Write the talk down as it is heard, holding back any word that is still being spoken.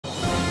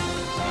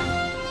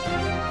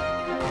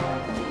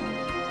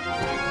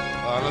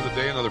Another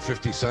day, another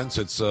 50 cents.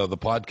 It's the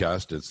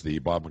podcast. It's the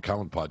Bob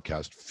McCown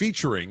podcast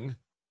featuring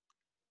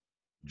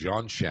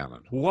John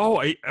Shannon.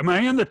 Whoa, am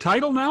I in the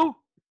title now?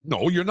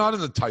 No, you're not in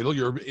the title.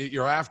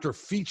 You're after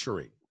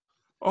featuring.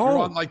 Oh, You're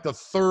on like the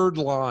third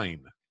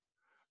line.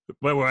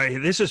 wait,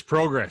 this is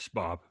progress,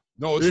 Bob.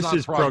 No, it's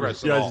not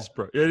progress at all.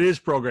 It is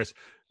progress.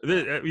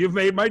 You've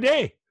made my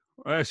day.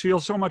 I feel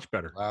so much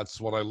better. That's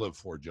what I live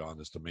for,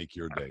 John, is to make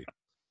your day.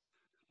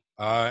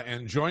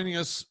 And joining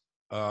us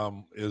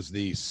is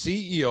the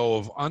CEO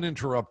of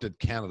Uninterrupted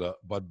Canada,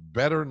 but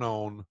better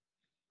known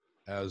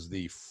as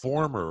the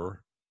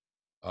former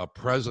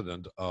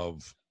president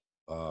of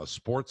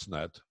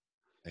Sportsnet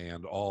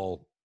and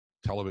all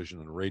television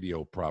and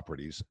radio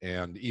properties,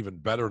 and even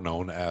better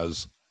known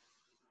as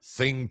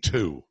Thing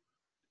 2.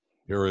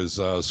 Here is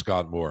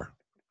Scott Moore.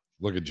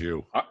 Look at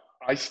you.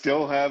 I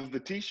still have the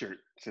T-shirt.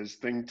 It says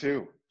Thing 2.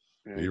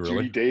 You Judy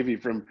really? Davey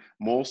from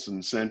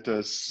Molson sent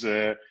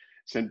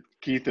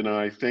Keith and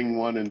I Thing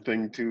 1 and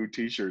Thing 2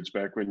 T-shirts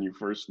back when you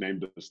first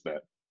named us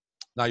that.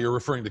 Now you're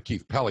referring to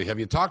Keith Pelly. Have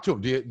you talked to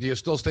him? Do you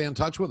still stay in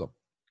touch with him?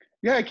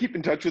 Yeah, I keep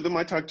in touch with him.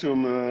 I talk to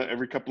him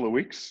every couple of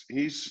weeks.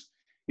 He's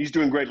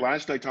doing great.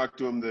 Last I talked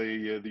to him,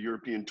 the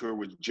European tour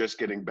was just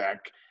getting back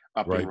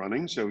up Right. and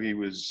running, so he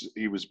was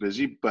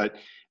busy. But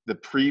the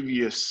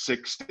previous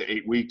 6 to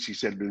 8 weeks, he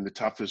said, had been the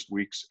toughest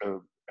weeks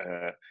of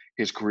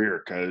his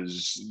career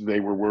because they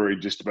were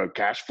worried just about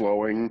cash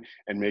flowing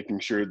and making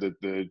sure that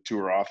the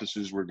tour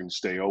offices were going to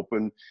stay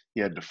open.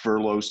 He had to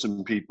furlough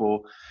some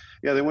people.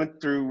 Yeah, they went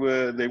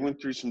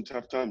through some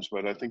tough times,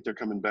 but I think they're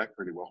coming back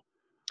pretty well.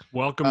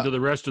 Welcome to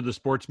the rest of the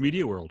sports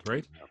media world,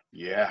 right?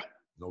 Yeah,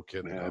 No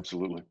kidding. yeah,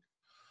 absolutely.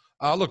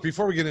 Look,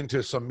 before we get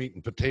into some meat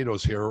and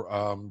potatoes here,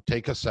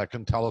 take a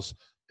second. Tell us,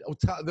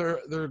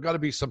 there got to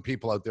be some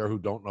people out there who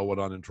don't know what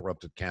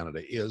Uninterrupted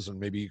Canada is, and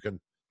maybe you can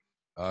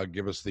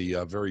give us the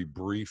very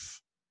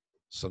brief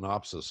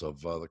synopsis of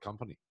the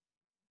company.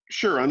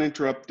 Sure.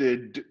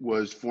 Uninterrupted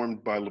was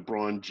formed by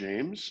Lebron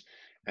James.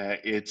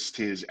 It's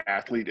his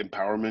athlete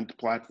empowerment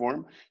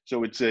platform.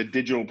 So it's a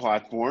digital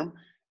platform.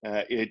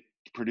 It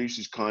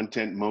produces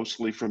content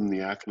mostly from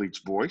the athlete's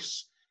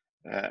voice.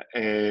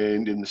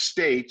 And in the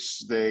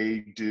States,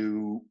 they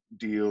do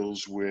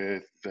deals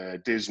with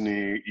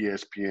Disney,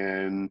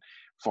 ESPN,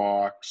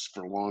 Fox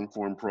for long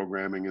form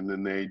programming, and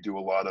then they do a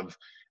lot of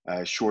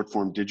short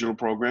form digital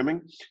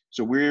programming.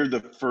 So we're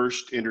the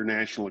first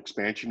international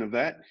expansion of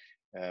that.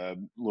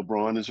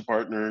 LeBron is a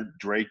partner,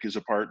 Drake is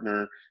a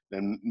partner,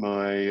 then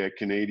my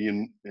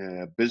Canadian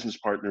business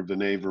partner,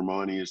 Vinay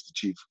Vermani, is the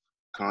chief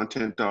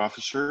content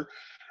officer,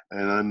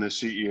 and I'm the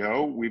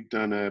CEO. We've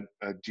done a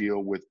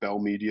deal with Bell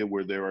Media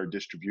where they're our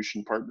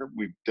distribution partner.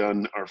 We've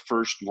done our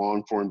first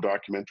long-form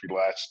documentary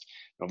last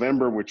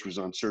November, which was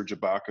on Serge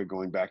Ibaka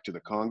going back to the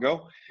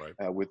Congo,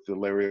 Right. with the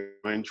Larry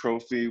Ryan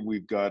Trophy.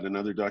 We've got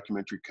another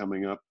documentary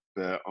coming up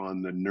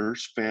on the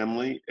Nurse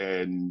family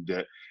and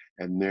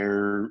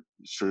their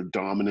sort of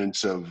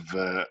dominance of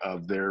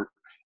their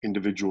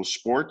individual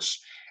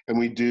sports. And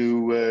we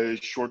do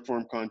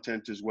short-form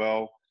content as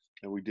well.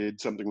 And we did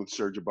something with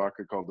Serge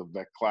Ibaka called the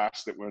Vet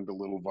Class that went a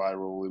little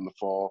viral in the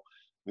fall.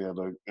 We have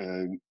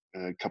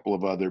a couple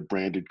of other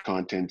branded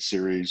content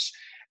series.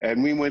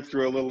 And we went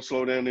through a little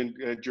slowdown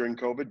during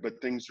COVID,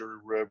 but things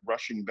are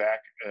rushing back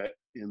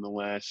in the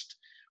last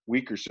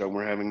week or so.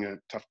 We're having a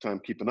tough time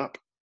keeping up.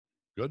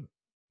 Good.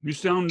 You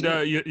sound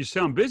you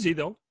sound busy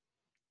though.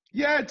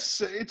 Yeah,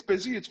 it's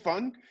busy. It's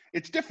fun.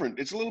 It's different.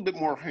 It's a little bit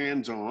more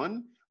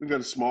hands-on. We've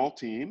got a small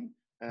team.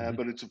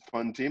 But it's a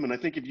fun team. And I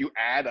think if you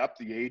add up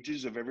the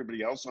ages of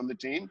everybody else on the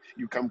team,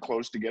 you come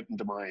close to getting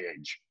to my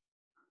age.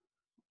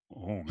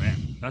 Oh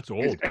man, that's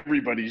old.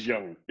 Everybody's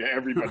young. Yeah,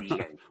 everybody's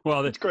young.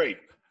 Well, It's great.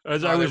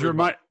 as Not I was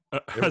everybody.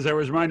 as I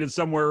was reminded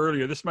somewhere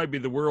earlier, this might be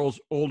the world's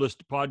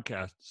oldest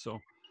podcast. So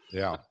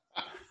Yeah.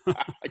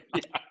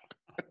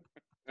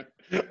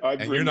 I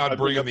And you're not I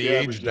bring bringing up the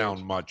average age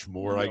down much,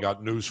 Moore. I No.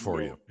 got news for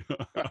No.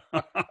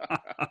 you.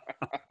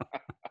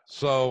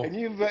 So, And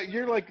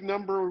you're like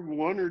number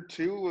 1 or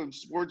 2 of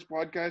sports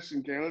podcasts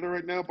in Canada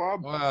right now,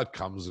 Bob. well, it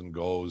comes and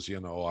goes. I Yeah.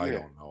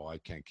 don't know. I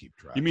can't keep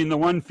track. you mean the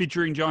one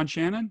featuring John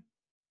Shannon?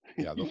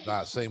 Yeah,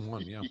 that same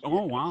one. Yeah.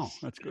 Oh wow,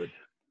 that's good.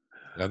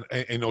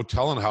 And no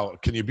telling how.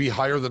 Can you be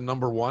higher than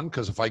number 1?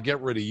 Because if I get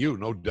rid of you,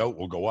 no doubt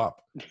we'll go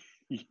up.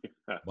 Yeah.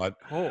 But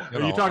Oh, You are you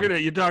know,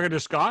 talking to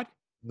Scott?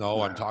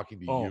 no, I'm talking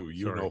to Oh, you.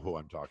 You sorry. know who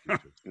I'm talking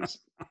to.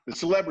 The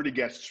celebrity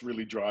guests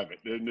really drive it.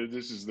 And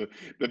this is the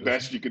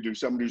best you could do.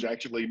 Somebody who's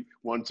actually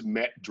once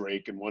met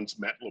Drake and once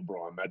met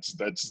LeBron.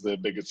 That's the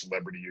biggest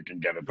celebrity you can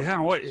get at the Yeah.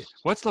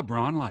 What's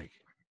LeBron like?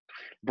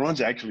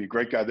 LeBron's actually a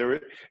great guy.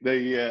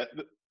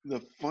 The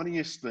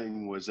funniest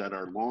thing was at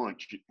our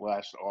launch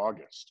last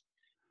August,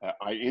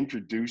 I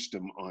introduced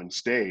him on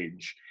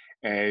stage,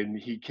 and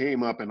he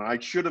came up, and I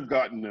should have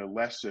gotten a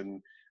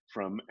lesson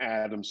from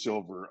Adam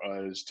Silver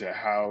as to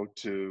how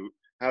to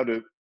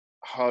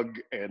hug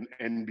an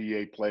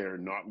NBA player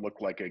and not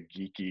look like a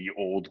geeky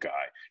old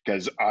guy,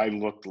 because I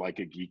looked like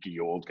a geeky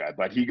old guy.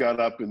 But he got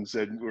up and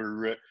said,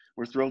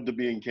 we're thrilled to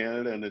be in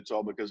Canada, and it's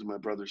all because of my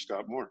brother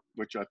Scott Moore,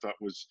 which I thought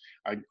was.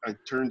 I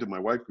turned to my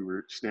wife. We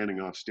were standing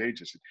off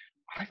stage. I said,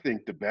 I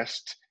think the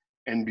best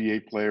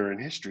NBA player in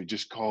history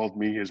just called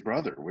me his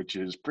brother, which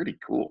is pretty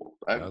cool.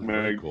 That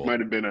very cool. might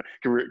have been a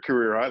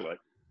career highlight.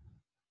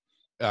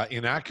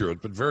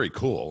 Inaccurate, but very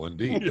cool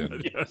indeed.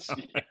 And,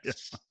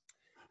 Yes.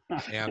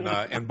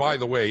 and by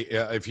the way,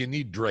 if you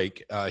need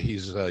Drake,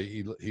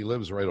 he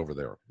lives right over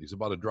there. He's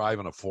about a drive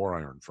and a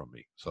 4-iron from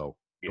me, so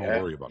don't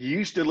worry about it. He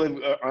used to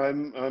live.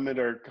 I'm at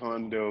our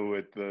condo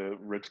at the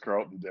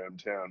Ritz-Carlton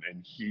downtown,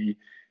 and he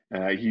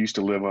used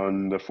to live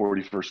on the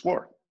 41st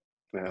floor.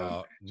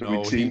 So no,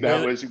 we'd seen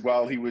that was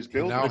while he was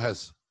building.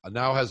 He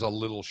now has a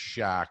little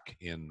shack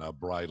in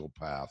Bridle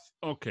Path.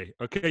 Okay,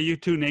 you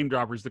two name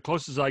droppers. The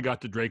closest I got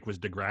to Drake was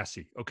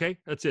Degrassi. Okay,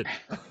 that's it.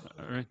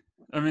 All right.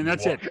 I mean,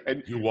 that's it.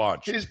 And you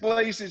watch. His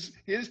place is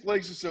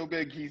so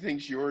big. He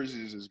thinks yours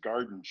is his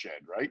garden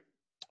shed, right?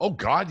 Oh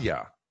God,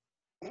 yeah.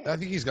 I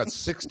think he's got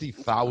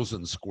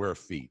 60,000 square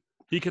feet.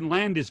 He can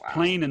land his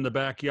plane in the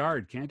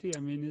backyard, can't he? I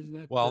mean, isn't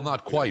that? Well,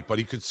 not quite, but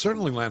he could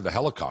certainly land a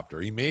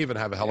helicopter. He may even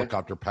have a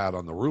helicopter pad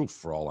on the roof,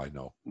 for all I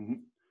know. Mm-hmm.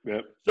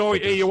 Yep. So, are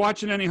you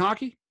watching any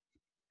hockey?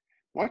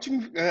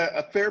 Watching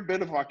a fair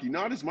bit of hockey,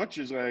 not as much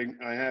as I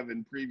have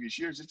in previous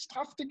years. It's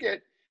tough to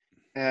get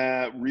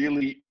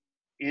really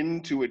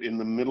into it in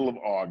the middle of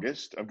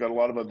August. I've got a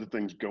lot of other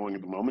things going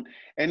at the moment,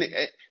 and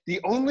the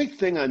only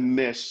thing I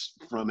miss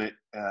from it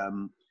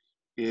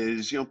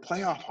is,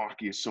 playoff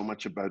hockey is so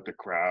much about the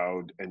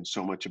crowd and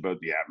so much about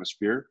the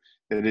atmosphere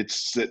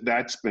that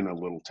that's been a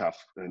little tough,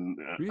 and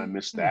I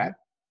miss that.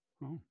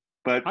 Oh.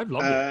 But I've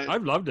loved it.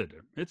 I've loved it.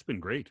 It's been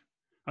great.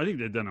 I think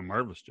they've done a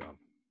marvelous job.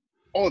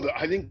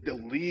 I think the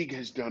league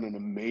has done an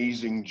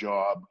amazing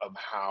job of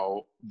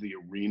how the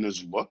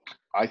arenas look.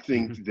 I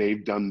think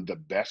they've done the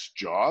best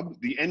job.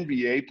 The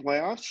NBA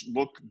playoffs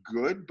look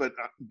good, but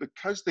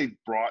because they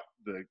brought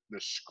the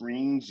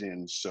screens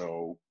in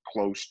so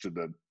close to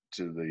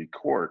the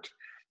court,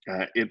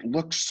 it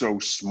looks so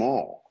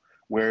small.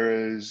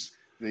 Whereas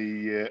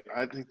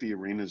I think the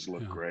arenas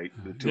look great.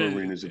 The two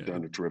arenas have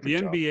done a terrific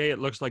job. The NBA, it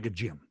looks like a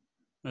gym.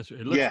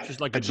 It looks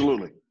just like a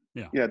absolutely.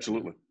 Gym. Yeah,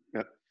 absolutely.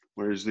 Yeah.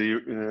 Whereas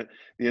the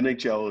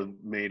NHL have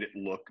made it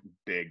look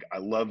big. I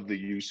love the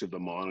use of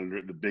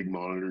the big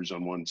monitors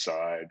on one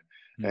side.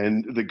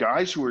 And the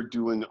guys who are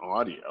doing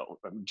audio,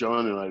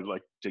 John and I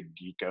like to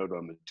geek out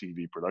on the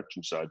TV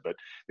production side, but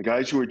the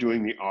guys who are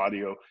doing the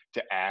audio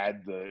to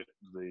add the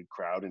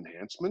crowd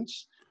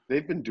enhancements,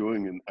 they've been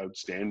doing an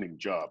outstanding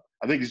job.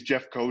 I think it's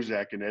Jeff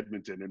Kozak in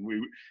Edmonton, and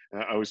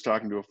I was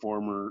talking to a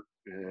former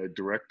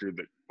director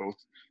that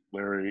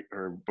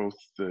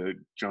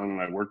John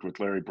and I worked with,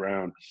 Larry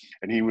Brown,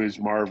 and he was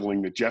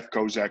marveling that Jeff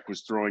Kozak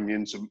was throwing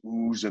in some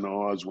oohs and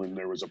ahs when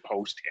there was a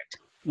post hit.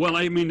 Well,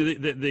 I mean,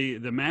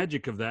 the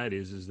magic of that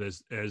is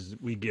as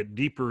we get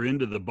deeper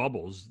into the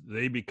bubbles,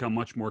 they become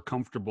much more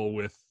comfortable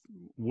with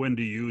when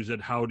to use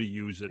it, how to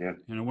use it.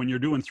 Yeah. When you're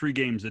doing 3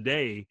 games a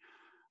day,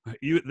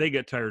 they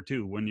get tired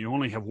too. When you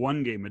only have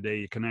 1 game a day,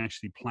 you can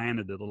actually plan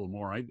it a little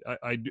more.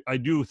 I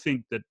do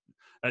think that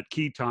at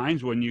key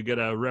times when you get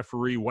a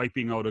referee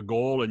wiping out a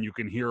goal and you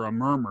can hear a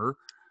murmur,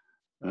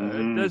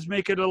 it does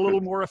make it a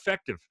little more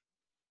effective.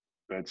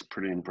 That's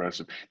pretty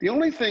impressive. The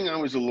only thing I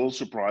was a little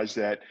surprised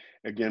at,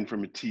 again,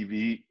 from a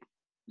TV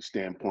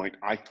standpoint,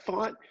 I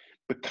thought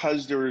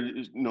because there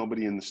is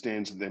nobody in the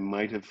stands, that they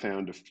might have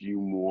found a few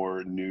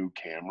more new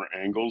camera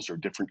angles or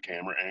different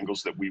camera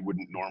angles that we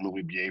wouldn't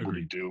normally be able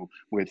to do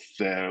with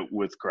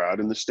crowd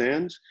in the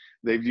stands.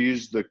 They've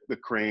used the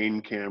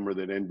crane camera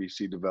that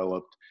NBC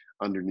developed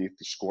underneath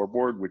the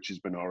scoreboard, which has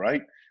been all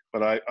right.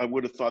 But I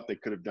would have thought they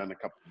could have done a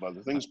couple of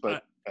other things.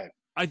 But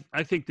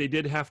I think they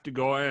did have to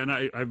go, and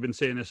I've been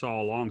saying this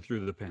all along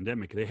through the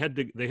pandemic. They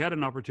had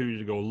an opportunity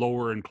to go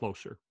lower and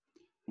closer,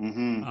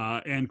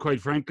 and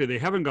quite frankly, they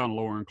haven't gone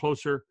lower and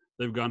closer.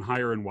 They've gone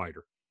higher and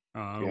wider.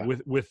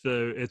 With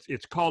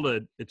it's called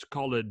a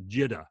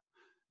JIDA,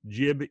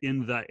 jib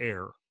in the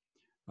air.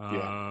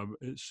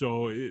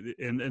 So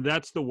and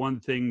that's the one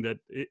thing that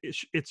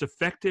it's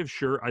effective.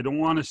 Sure, I don't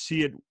want to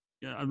see it.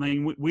 I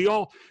mean,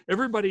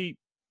 everybody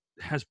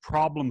has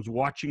problems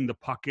watching the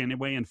puck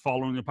anyway and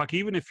following the puck,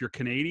 even if you're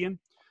Canadian,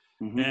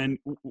 and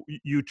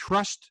you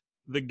trust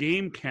the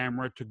game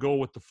camera to go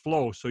with the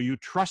flow. So you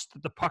trust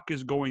that the puck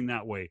is going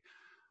that way.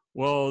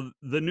 Well,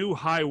 the new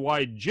high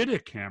wide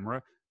JIDA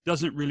camera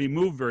doesn't really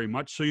move very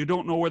much. So you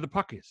don't know where the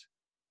puck is,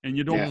 and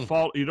you don't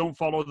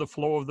follow the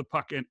flow of the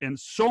puck. And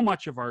so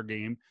much of our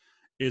game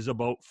is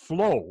about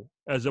flow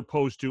as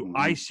opposed to,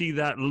 I see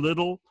that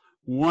little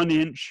 1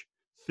 inch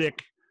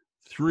thick,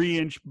 3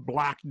 inch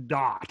black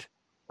dot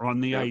on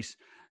the ice.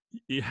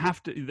 They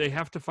have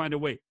to find a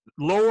way.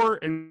 Lower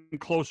and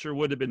closer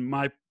would have been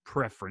my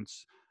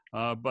preference,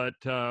 but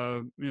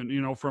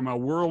from a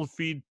world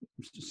feed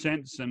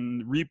sense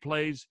and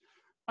replays,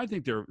 I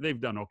think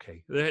they've done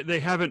okay. They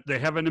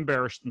haven't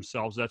embarrassed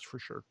themselves, that's for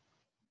sure.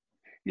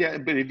 Yeah,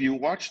 but if you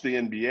watch the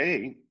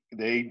NBA,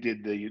 they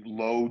did the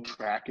low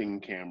tracking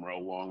camera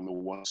along the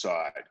one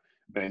side,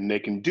 And they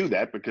can do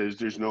that because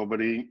there's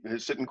nobody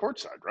sitting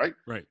courtside, right?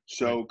 Right.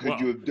 So right. could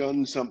you have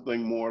done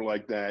something more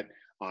like that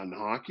on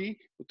hockey?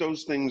 But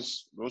those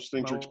things are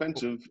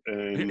expensive,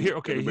 and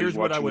here's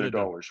what I would have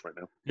done. Dollars right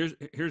now.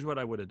 Here's what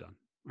I would have done,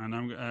 and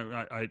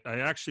I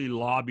actually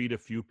lobbied a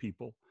few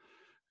people,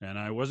 and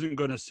I wasn't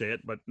going to say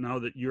it, but now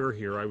that you're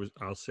here,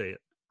 I'll say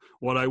it.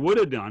 What I would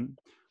have done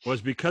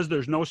was, because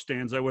there's no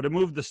stands, I would have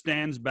moved the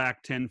stands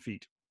back 10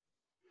 feet,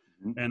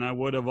 and I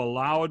would have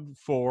allowed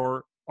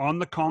for, on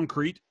the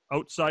concrete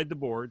outside the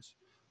boards,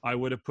 I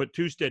would have put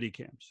 2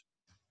 Steadicams.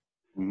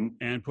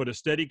 And put a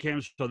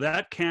Steadicam so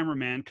that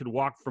cameraman could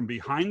walk from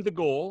behind the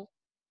goal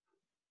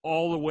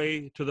all the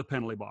way to the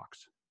penalty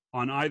box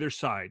on either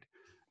side.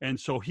 And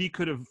so he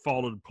could have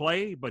followed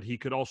play, but he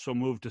could also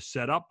move to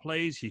set up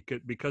plays. He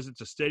could, because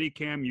it's a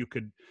Steadicam, you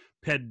could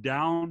ped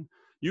down.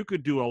 You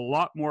could do a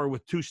lot more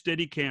with 2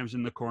 Steadicams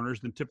in the corners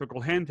than typical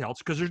handhelds,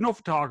 because there's no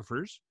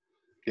photographers.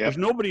 Yep. There's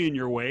nobody in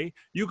your way.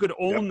 You could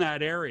own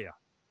that area.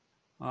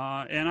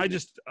 And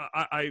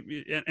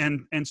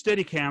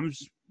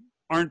Steadicams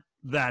aren't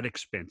that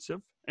expensive,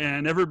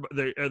 and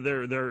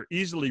they're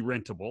easily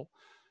rentable.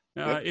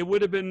 I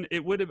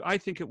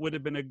think it would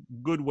have been a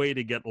good way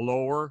to get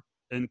lower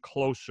and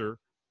closer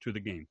to the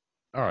game.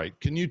 All right,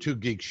 can you two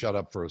geeks shut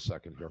up for a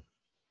second here?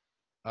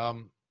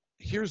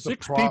 Here's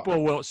Six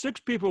people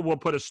will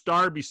put a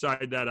star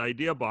beside that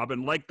idea, Bob,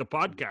 and like the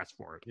podcast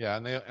for it. Yeah,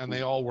 and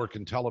they all work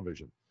in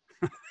television.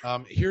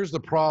 Here's the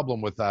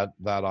problem with that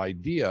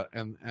idea,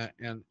 and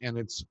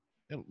it's,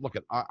 look,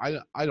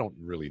 I don't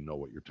really know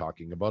what you're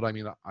talking about. I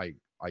mean, I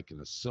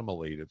can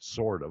assimilate it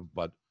sort of,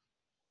 but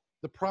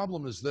the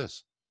problem is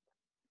this: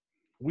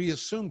 we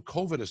assume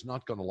COVID is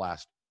not going to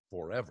last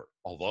forever,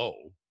 although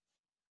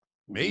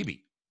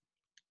maybe.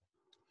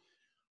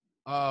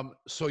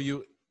 So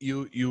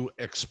you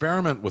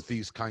experiment with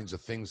these kinds of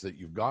things that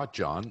you've got,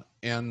 John,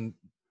 and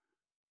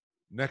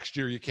next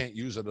year you can't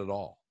use it at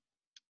all.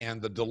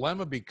 And the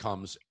dilemma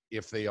becomes,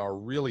 if they are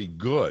really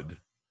good,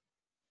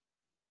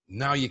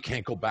 now you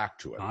can't go back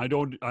to it.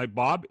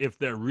 Bob, if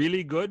they're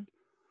really good,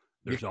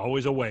 there's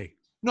always a way.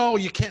 No,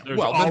 you can't. Then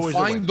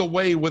find the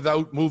way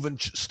without moving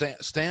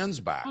stands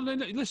back. Well,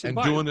 listen,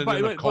 doing it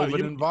in a COVID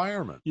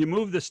environment. You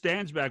move the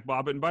stands back,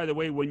 Bob. And by the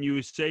way, when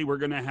you say we're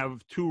going to have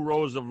 2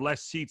 rows of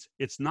less seats,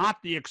 it's not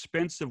the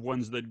expensive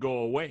ones that go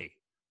away.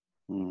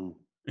 No,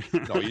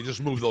 you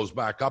just move those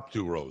back up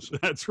 2 rows.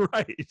 That's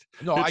right.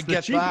 No, I get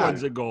the cheap that. ones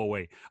that go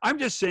away. I'm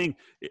just saying,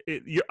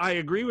 I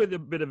agree with a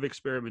bit of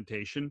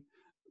experimentation,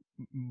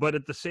 but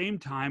at the same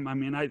time, I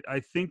mean, I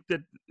think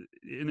that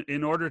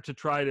in order to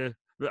try to,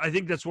 I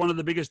think that's one of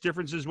the biggest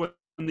differences when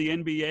the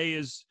NBA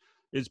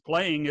is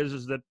playing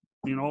is that,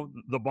 you know,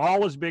 the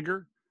ball is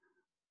bigger.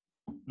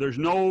 There's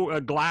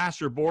no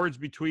glass or boards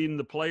between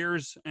the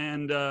players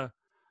and the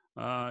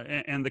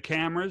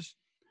cameras.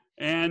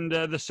 And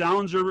the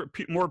sounds are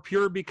more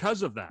pure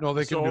because of that. No,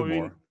 they can do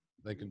more.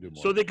 They can do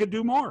more. So they could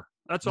do more.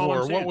 That's all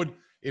I'm saying.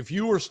 If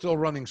you were still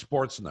running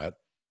Sportsnet,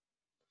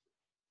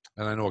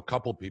 and I know a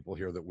couple people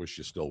here that wish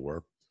you still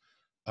were,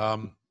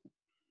 I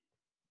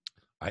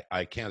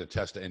can't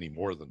attest to any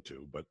more than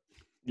 2, but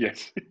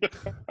yes.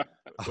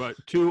 But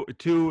 2,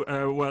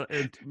 well,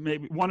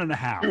 maybe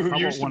 1.5. Who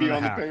used to be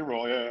on the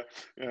payroll?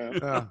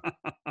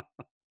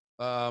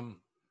 Yeah.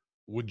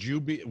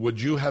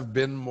 Would you have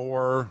been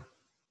more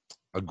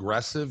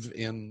aggressive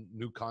in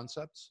new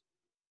concepts?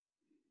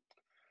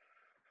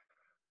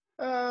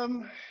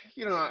 You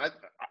know,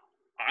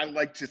 I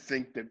like to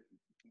think that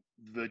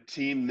the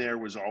team there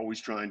was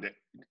always trying to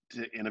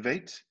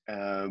innovate.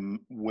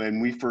 When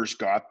we first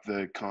got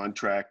the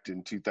contract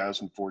in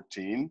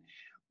 2014,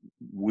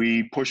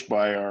 we pushed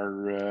by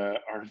our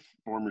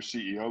former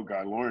CEO,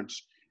 Guy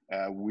Lawrence.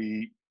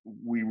 We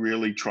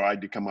really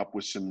tried to come up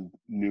with some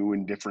new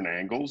and different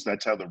angles.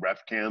 That's how the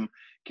ref cam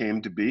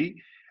came to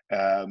be.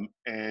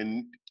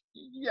 And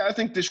yeah, I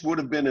think this would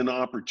have been an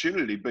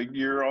opportunity, but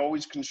you're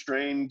always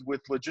constrained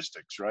with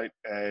logistics, right?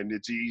 And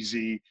it's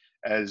easy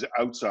as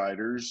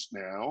outsiders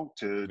now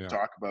to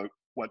talk about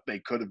what they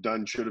could have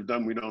done, should have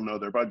done. We don't know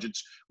their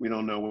budgets. We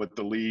don't know what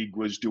the league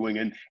was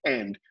doing.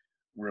 And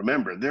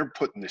remember, they're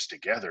putting this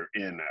together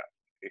in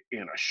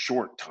a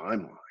short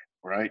timeline,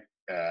 right?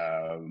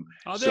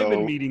 They've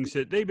been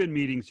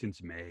meeting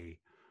since May.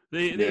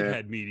 They've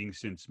had meetings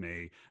since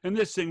May. And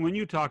this thing, when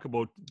you talk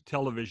about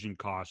television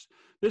costs,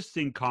 this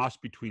thing costs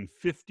between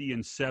 $50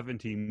 and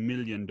 $70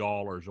 million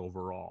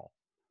overall.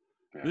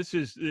 Yeah. This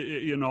is,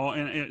 you know,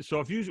 and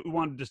so if you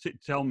wanted to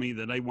tell me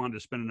that I wanted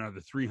to spend another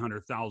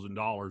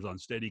 $300,000 on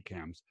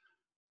Steadicams,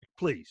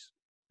 please,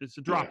 it's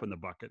a drop in the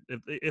bucket.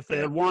 If they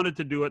had wanted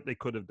to do it, they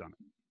could have done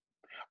it.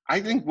 I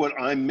think what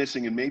I'm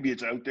missing, and maybe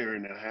it's out there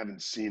and I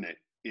haven't seen it,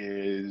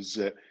 is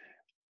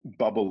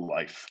bubble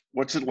life.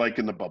 What's it like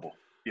in the bubble?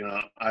 You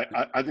know,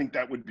 I think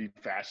that would be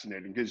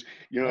fascinating because,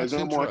 you know, as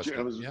I'm watching,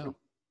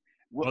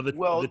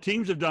 the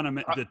teams have done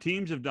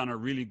a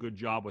really good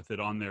job with it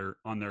on their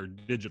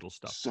digital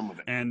stuff. Some of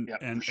it, and the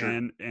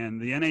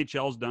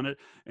NHL's done it,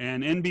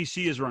 and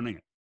NBC is running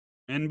it.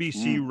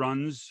 NBC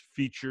runs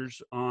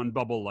features on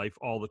bubble life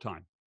all the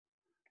time.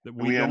 That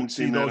we haven't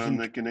seen that on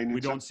the Canadian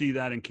we side? don't see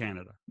that in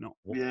Canada. No.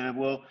 Yeah,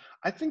 well,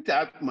 I think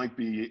that might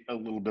be a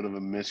little bit of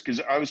a miss,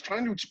 because I was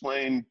trying to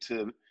explain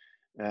to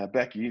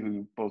Becky,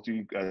 who both of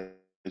you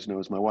guys know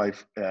as my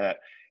wife,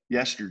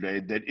 yesterday,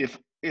 that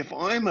if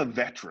I'm a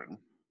veteran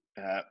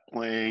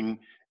playing,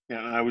 and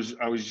I was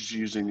just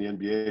using the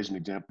NBA as an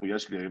example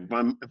yesterday.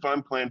 If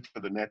I'm playing for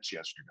the Nets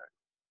yesterday,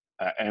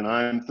 and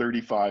I'm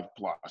 35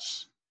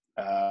 plus,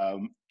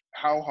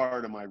 how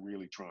hard am I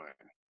really trying?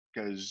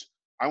 Because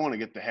I want to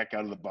get the heck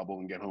out of the bubble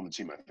and get home and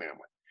see my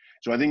family.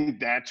 So I think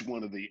that's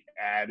one of the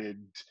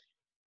added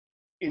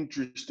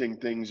interesting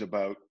things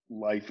about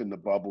life in the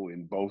bubble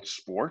in both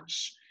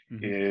sports,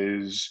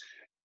 is,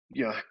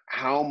 you know,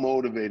 how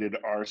motivated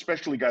are,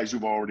 especially guys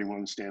who've already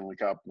won the Stanley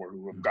Cup or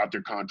who have got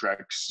their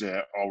contracts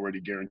already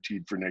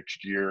guaranteed for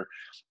next year.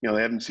 You know,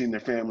 they haven't seen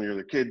their family or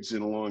their kids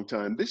in a long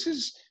time. This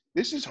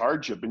is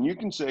hardship, and you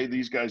can say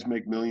these guys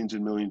make millions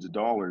and millions of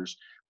dollars,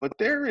 but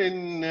they're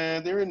in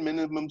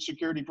minimum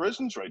security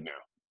prisons right now.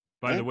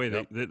 By the way,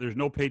 there's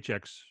no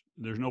paychecks.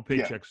 There's no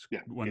paychecks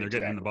when they're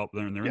getting in the bubble.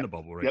 They're in the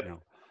bubble right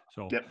now.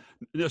 So,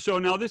 so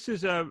now this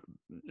is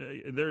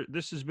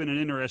this has been an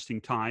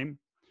interesting time.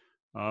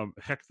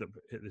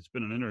 It's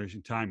been an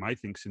interesting time, I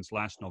think, since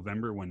last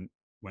November when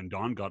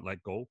Don got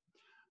let go,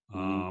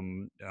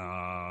 and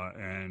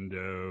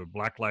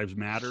Black Lives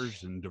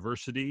Matters and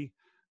diversity,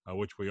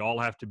 which we all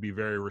have to be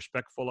very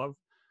respectful of.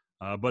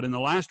 But in the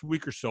last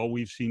week or so,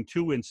 we've seen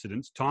two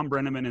incidents: Tom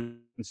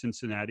Brenneman in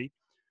Cincinnati,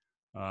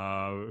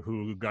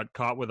 who got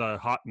caught with a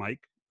hot mic,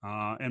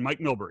 and Mike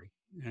Milbury.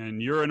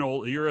 And you're a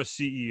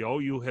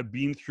CEO. You have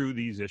been through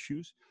these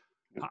issues.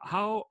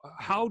 How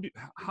do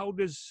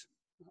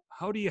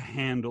you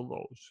handle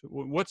those?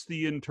 What's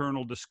the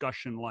internal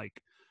discussion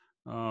like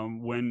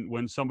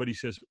when somebody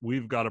says,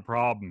 "We've got a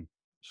problem,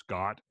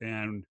 Scott,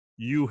 and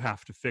you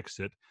have to fix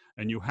it,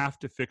 and you have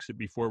to fix it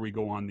before we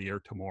go on the air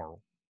tomorrow"?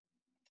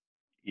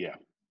 Yeah,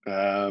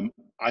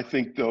 I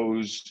think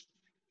those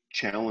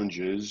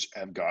challenges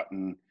have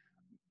gotten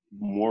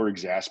more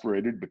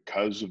exasperated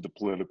because of the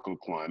political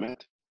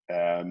climate.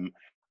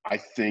 I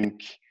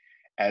think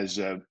as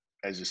a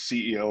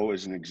CEO,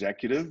 as an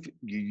executive,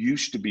 you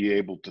used to be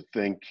able to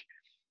think,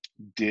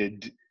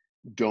 did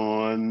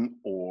Don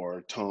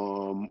or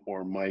Tom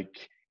or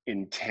Mike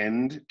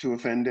intend to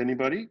offend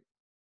anybody?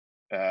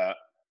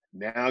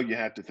 Now you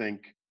have to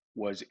think,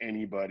 was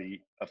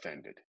anybody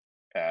offended?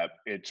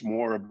 It's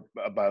more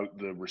about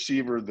the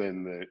receiver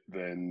than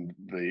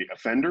the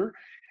offender,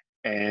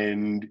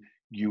 and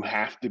you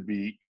have to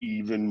be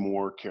even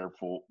more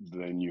careful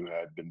than you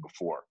had been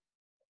before.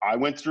 I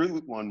went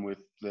through one with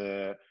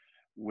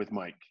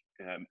Mike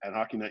at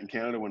Hockey Night in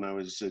Canada when I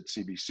was at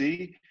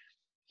CBC.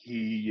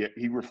 He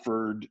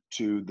referred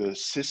to the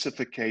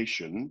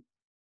sissification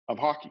of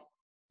hockey,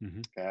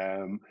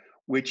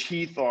 which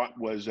he thought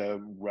was a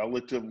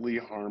relatively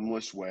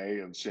harmless way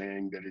of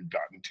saying that it had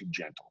gotten too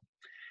gentle.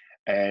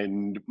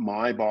 And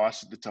my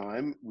boss at the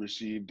time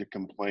received a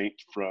complaint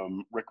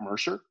from Rick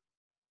Mercer,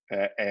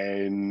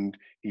 and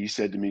he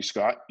said to me,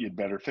 "Scott, you'd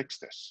better fix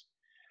this."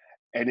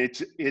 And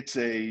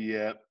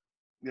there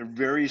are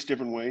various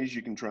different ways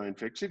you can try and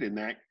fix it. In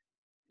that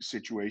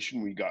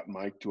situation, we got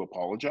Mike to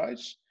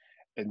apologize,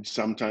 and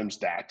sometimes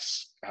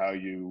that's how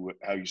you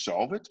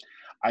solve it.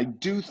 I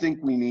do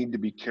think we need to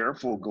be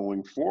careful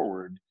going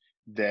forward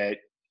that,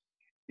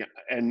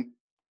 and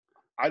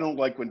I don't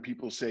like when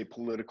people say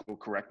political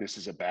correctness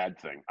is a bad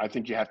thing. I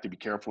think you have to be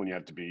careful,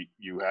 and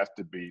you have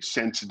to be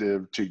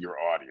sensitive to your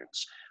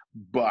audience.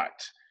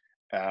 But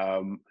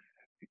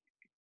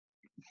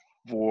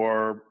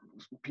for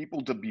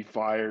people to be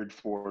fired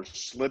for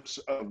slips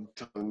of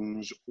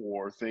tongues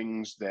or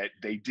things that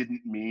they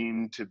didn't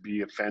mean to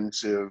be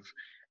offensive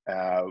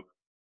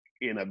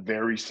in a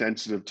very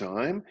sensitive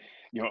time,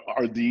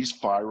 are these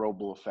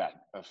fireable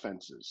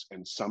offenses?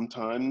 And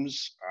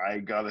sometimes I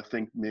gotta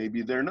think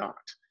maybe they're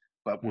not.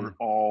 But we're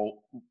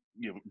all,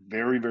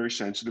 very, very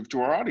sensitive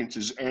to our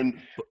audiences,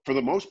 and for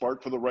the most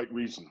part, for the right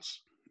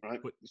reasons, right?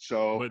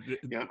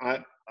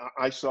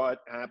 I saw it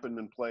happen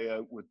and play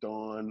out with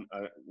Don,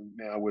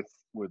 now with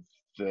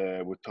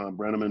Tom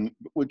Brenneman.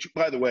 Which,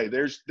 by the way,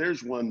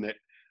 there's one that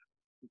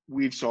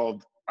we've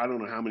solved. I don't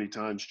know how many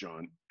times,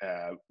 John,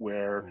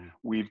 where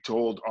we've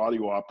told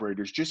audio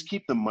operators, just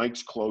keep the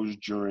mics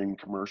closed during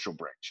commercial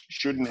breaks. You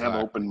shouldn't have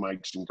open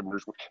mics in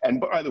commercial. And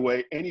by the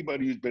way,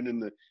 anybody who's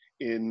been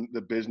in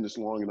the business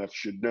long enough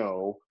should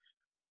know,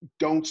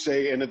 don't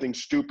say anything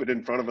stupid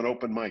in front of an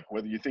open mic,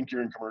 whether you think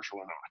you're in commercial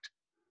or not.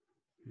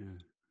 Yeah.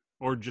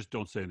 Or just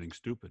don't say anything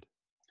stupid.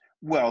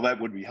 Well, that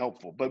would be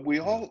helpful. But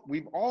we've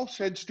all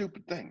said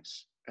stupid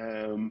things,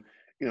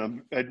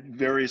 at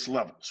various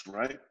levels,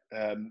 right?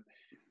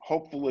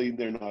 Hopefully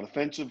they're not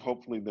offensive.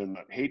 Hopefully they're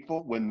not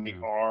hateful. When they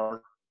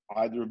are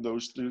either of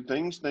those two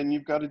things, then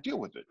you've got to deal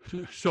with it.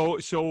 So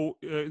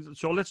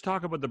let's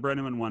talk about the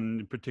Brenneman one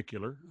in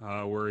particular,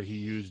 where he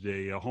used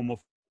a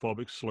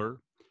homophobic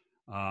slur.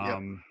 I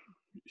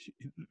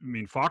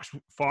mean, Fox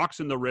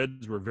and the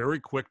Reds were very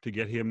quick to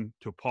get him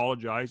to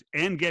apologize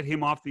and get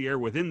him off the air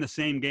within the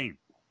same game.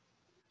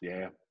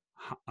 Yeah.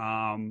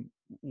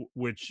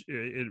 which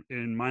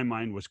in my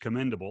mind was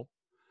commendable.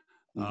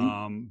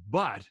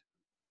 But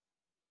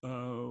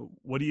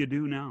what do you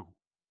do now?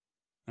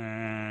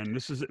 And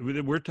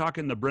we're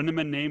talking the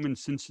Brenneman name in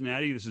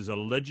Cincinnati. This is a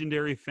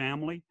legendary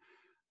family.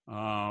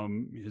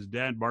 His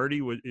dad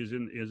Barty is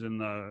in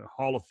the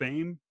Hall of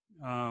Fame.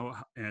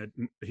 And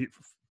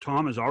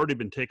Tom has already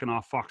been taken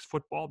off Fox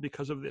Football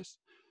because of this.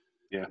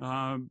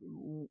 Yeah.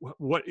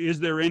 What is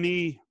there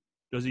any?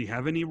 Does he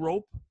have any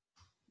rope?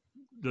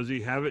 Does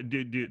he have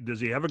it? Does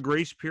he have a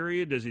grace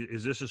period?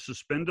 Is this a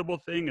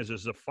suspendable thing? Is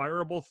this a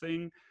fireable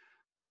thing?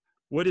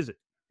 What is it?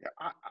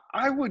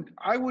 I would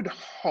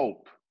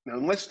hope, now,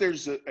 unless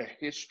there's a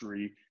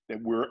history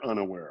that we're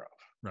unaware of.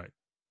 Right.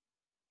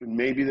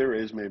 Maybe there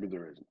is, maybe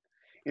there isn't.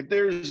 If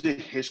there is a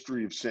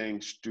history of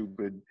saying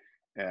stupid,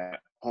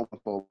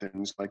 homophobic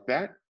things like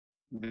that,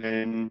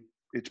 then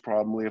it's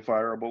probably a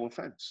fireable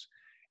offense.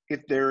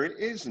 If there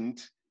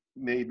isn't,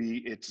 maybe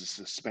it's a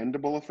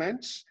suspendable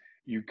offense.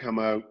 You come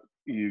out,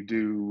 you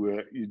do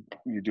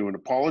an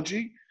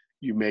apology,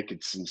 you make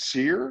it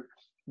sincere,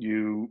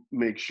 you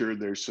make sure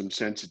there's some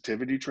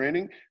sensitivity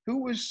training.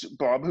 Who was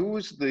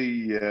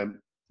the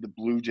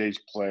Blue Jays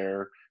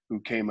player who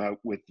came out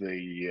with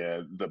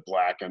the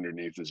black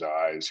underneath his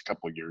eyes a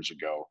couple of years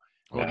ago?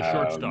 Oh, the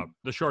shortstop.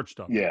 The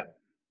shortstop. Yeah.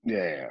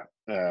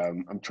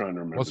 I'm trying to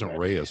remember. Wasn't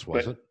Reyes,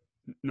 was it?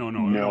 No,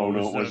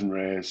 it wasn't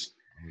Reyes.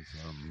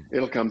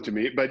 It'll come to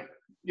me. But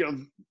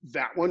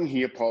that one,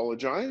 he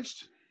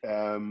apologized.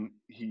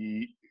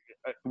 It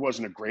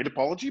wasn't a great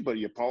apology, but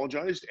he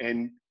apologized,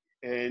 and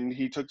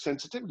he took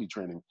sensitivity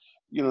training.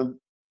 The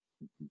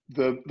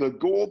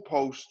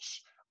goalposts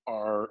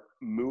are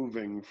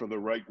moving for the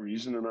right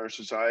reason in our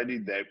society,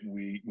 that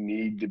we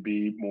need to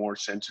be more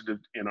sensitive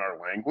in our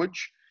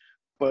language,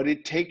 but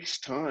it takes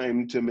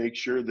time to make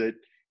sure that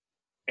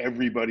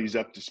everybody's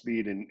up to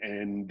speed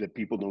and that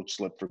people don't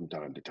slip from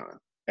time to time.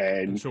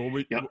 And so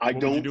I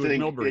don't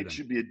think it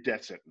should be a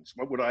death sentence.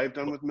 What would I have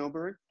done with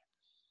Milbury?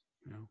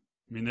 Yeah.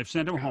 I mean, they've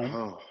sent him home.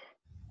 Oh,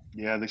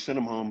 yeah, they sent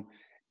him home.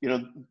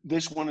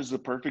 This one is the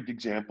perfect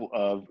example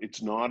of,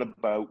 it's not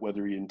about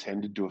whether he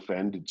intended to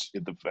offend. It's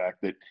the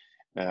fact that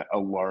a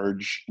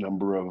large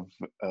number of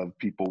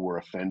people were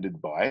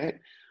offended by it.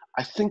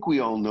 I think we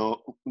all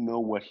know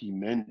what he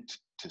meant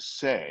to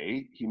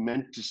say. He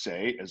meant to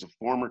say, as a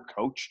former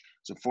coach,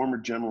 as a former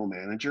general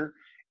manager,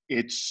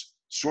 it's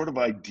sort of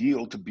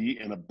ideal to be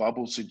in a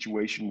bubble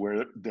situation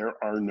where there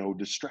are no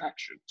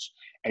distractions.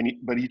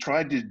 But he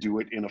tried to do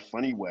it in a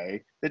funny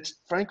way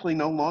that's frankly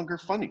no longer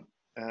funny.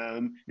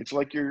 It's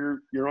like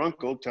your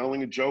uncle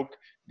telling a joke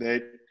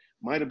that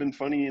might have been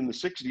funny in the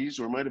 60s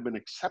or might have been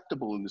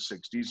acceptable in the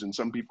 60s, and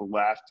some people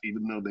laughed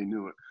even though they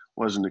knew it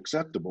wasn't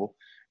acceptable.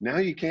 Now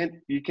you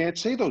can't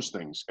say those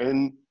things.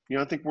 And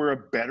I think we're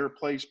a better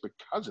place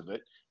because of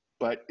it,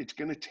 but it's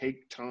going to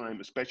take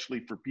time, especially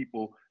for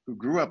people who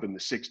grew up in the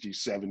 60s,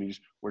 70s,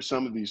 where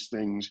some of these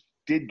things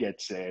did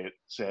get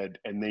said,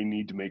 and they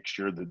need to make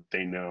sure that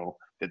they know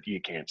that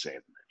you can't say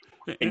them.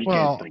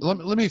 Well,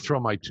 let me throw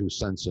my 2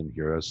 cents in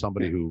here as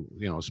somebody who,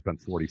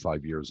 spent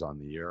 45 years on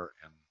the air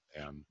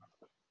and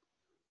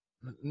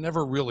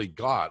never really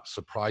got,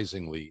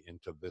 surprisingly,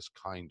 into this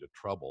kind of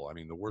trouble. I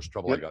mean, the worst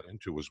trouble I got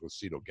into was with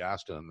Cito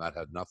Gaston, and that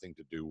had nothing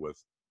to do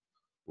with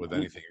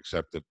anything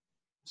except that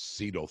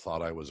Cito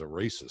thought I was a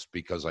racist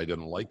because I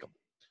didn't like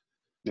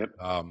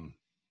him.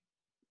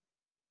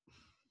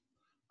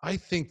 I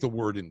think the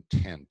word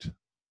intent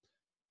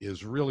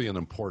is really an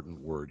important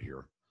word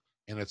here,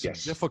 and it's a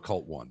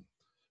difficult one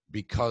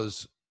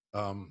because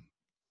an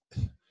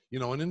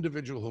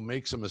individual who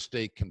makes a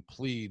mistake can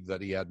plead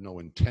that he had no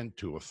intent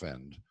to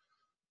offend,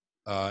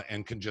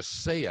 and can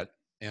just say it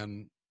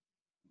and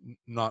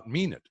not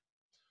mean it.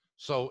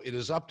 So it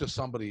is up to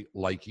somebody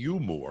like you,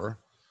 Moore,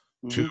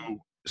 to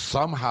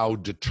somehow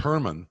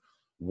determine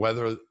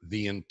whether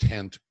the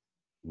intent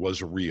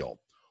was real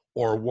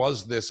or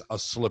was this a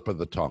slip of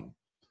the tongue.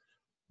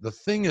 The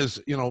thing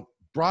is,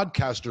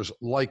 broadcasters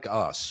like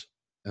us,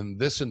 and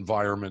this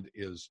environment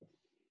is,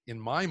 in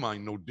my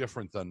mind, no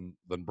different than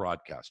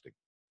broadcasting.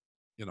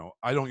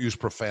 I don't use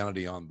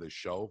profanity on this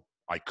show.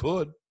 I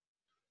could.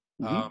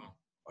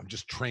 I'm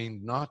just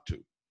trained not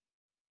to.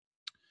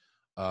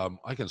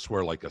 I can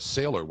swear like a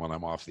sailor when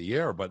I'm off the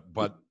air, but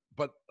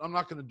I'm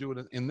not going to do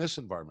it in this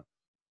environment.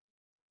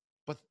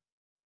 But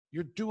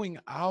you're doing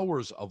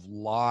hours of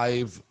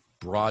live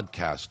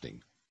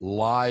broadcasting,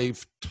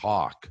 live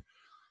talk.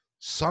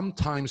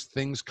 Sometimes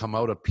things come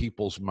out of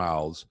people's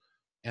mouths,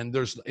 and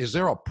is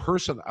there a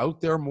person out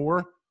there,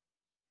 Moore,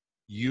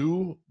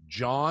 you,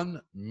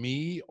 John,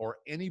 me, or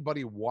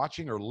anybody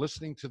watching or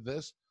listening to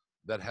this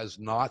that has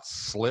not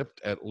slipped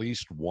at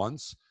least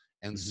once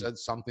and said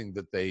something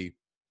that they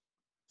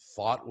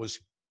thought was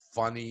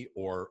funny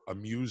or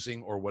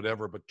amusing or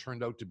whatever, but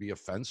turned out to be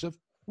offensive?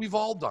 We've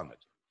all done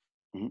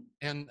it.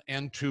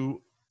 And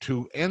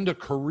to end a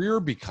career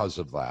because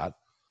of that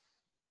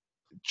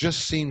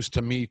just seems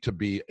to me to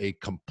be a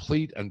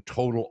complete and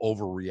total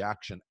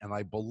overreaction. And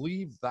I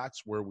believe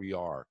that's where we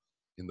are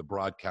in the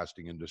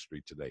broadcasting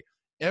industry today.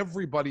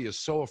 Everybody is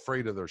so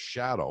afraid of their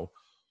shadow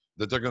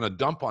that they're going to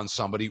dump on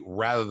somebody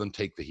rather than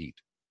take the heat.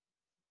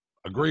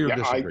 Agree or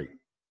disagree?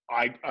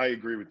 I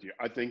agree with you.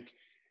 I think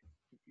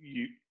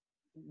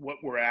what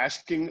we're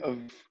asking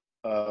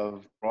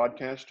of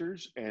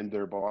broadcasters and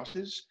their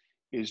bosses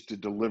is to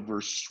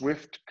deliver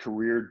swift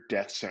career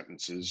death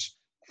sentences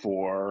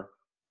for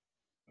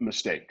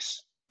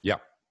mistakes. Yeah,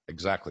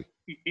 exactly.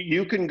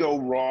 You can go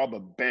rob a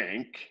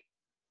bank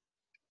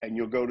and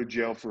you'll go to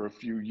jail for a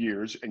few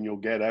years and you'll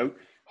get out,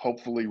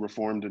 hopefully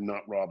reformed and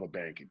not rob a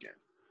bank again.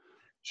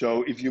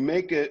 So if you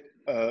make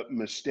a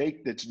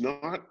mistake that's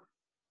not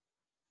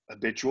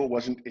habitual,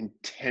 wasn't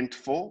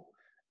intentful,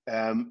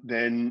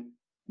 then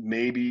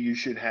maybe you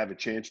should have a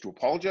chance to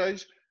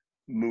apologize,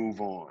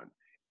 move on.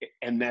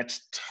 And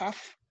that's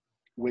tough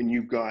when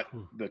you've got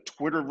the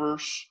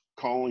Twitterverse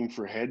calling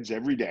for heads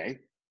every day.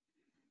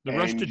 The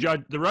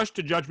rush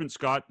to judgment,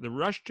 Scott, the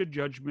rush to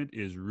judgment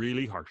is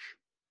really harsh.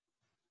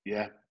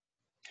 Yeah.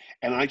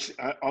 And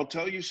I'll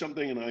tell you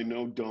something, and I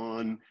know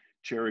Don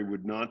Cherry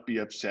would not be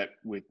upset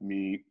with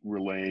me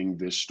relaying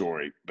this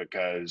story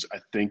because I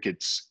think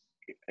it's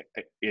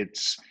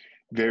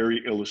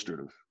very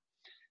illustrative.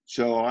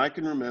 So I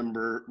can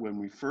remember when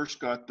we first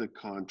got the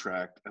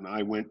contract and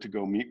I went to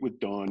go meet with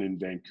Don in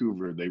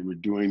Vancouver. They were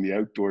doing the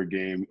outdoor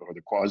game or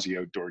the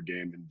quasi-outdoor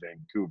game in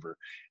Vancouver.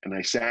 And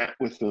I sat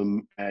with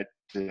them at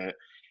the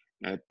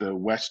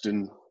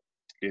Westin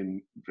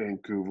in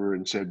Vancouver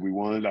and said, we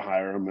wanted to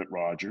hire him at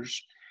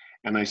Rogers.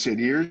 And I said,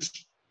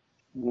 here's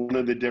one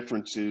of the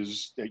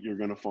differences that you're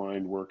going to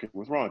find working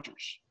with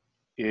Rogers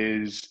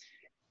is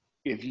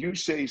if you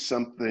say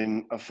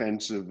something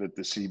offensive at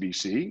the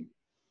CBC,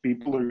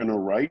 people are going to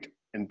write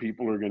and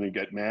people are going to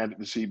get mad at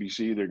the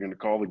CBC. They're going to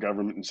call the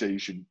government and say you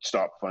should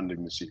stop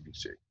funding the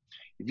CBC.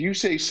 If you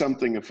say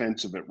something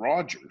offensive at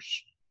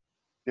Rogers,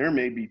 there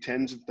may be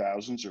tens of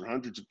thousands or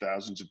hundreds of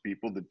thousands of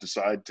people that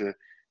decide to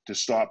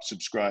stop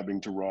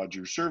subscribing to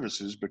Rogers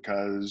services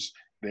because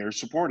they're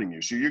supporting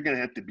you. So you're going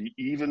to have to be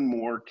even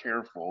more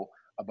careful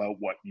about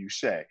what you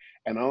say.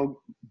 And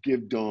I'll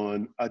give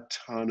Don a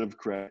ton of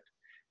credit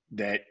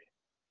that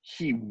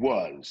he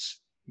was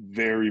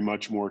very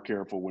much more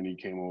careful when he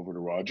came over to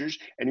Rogers,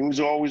 and he was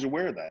always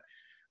aware of that.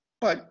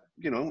 But,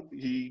 you know,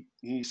 he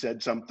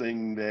said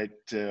something that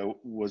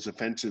was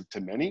offensive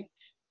to many,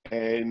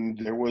 and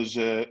there was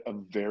a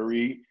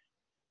very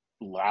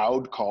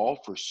loud call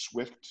for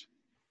swift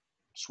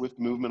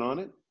movement on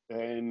it.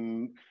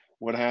 And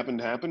what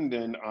happened,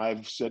 and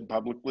I've said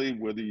publicly,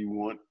 whether you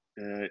want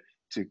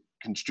to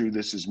construe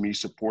this as me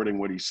supporting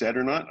what he said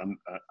or not,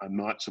 I'm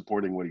not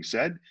supporting what he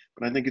said,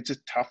 but I think it's a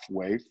tough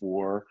way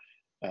for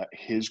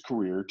his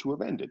career to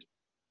have ended.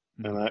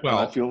 And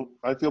I feel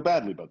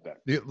badly about that.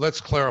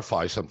 Let's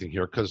clarify something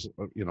here, because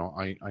you know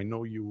I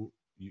know you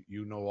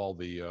know all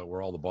the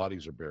where all the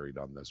bodies are buried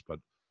on this,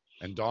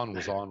 and Don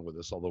was on with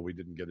us, although we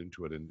didn't get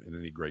into it in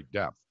any great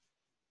depth.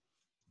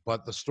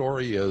 But the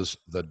story is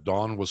that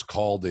Don was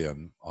called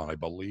in on, I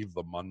believe,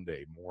 the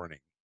Monday morning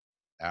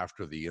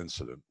after the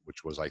incident,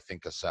 which was, I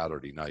think, a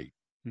Saturday night,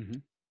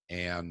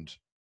 and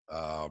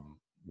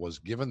was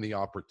given the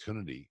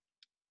opportunity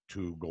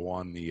to go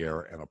on the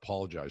air and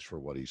apologize for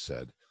what he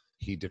said.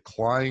 He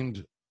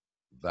declined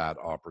that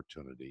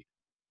opportunity,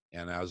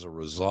 and as a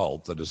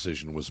result, the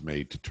decision was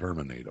made to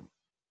terminate him.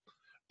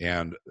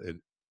 And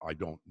I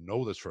don't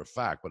know this for a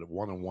fact, but if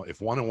 1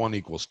 and 1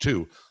 equals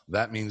 2,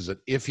 that means that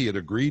if he had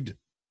agreed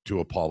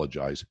to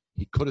apologize,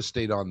 he could have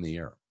stayed on the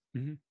air.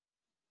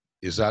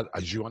 Is that,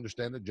 as you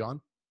understand it, John?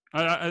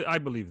 I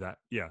believe that.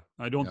 Yeah,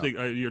 I don't think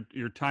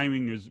your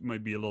timing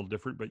might be a little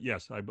different, but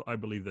yes, I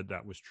believe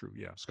that was true.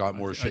 Yeah. Scott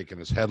Moore is shaking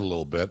his head a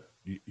little bit.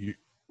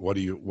 What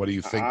do you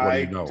think? What do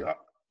you know?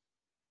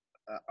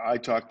 I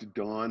talked to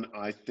Don.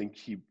 I think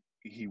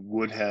he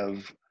would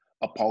have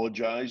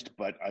apologized,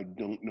 but I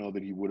don't know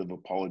that he would have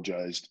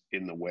apologized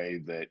in the way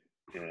that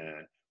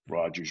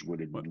Rogers would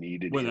have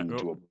needed him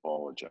to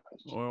apologize.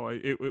 Well,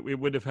 it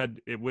would have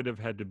had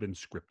to been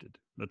scripted.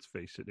 Let's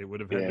face it. It would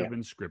have had to have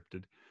been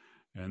scripted.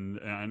 And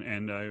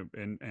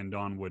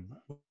Don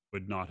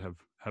would not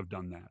have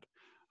done that.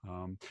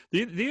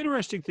 The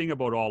interesting thing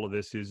about all of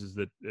this is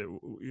that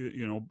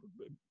you know,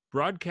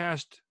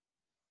 broadcast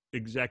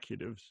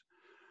executives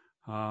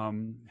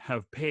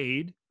have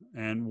paid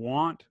and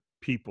want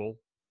people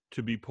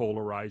to be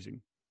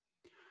polarizing.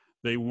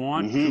 They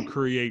want to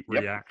create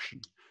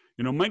reaction.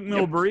 You know, Mike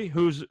Milbury,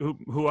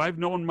 who I've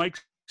known Mike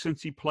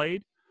since he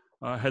played,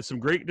 had some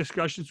great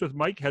discussions with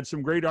Mike, had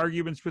some great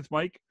arguments with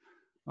Mike.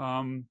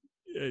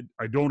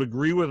 I don't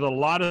agree with a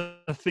lot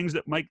of things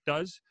that Mike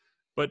does,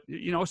 but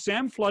you know,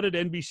 Sam Flood at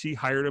NBC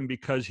hired him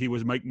because he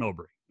was Mike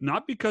Milbury,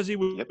 not because he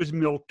was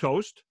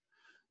milquetoast,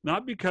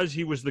 not because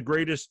he was the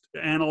greatest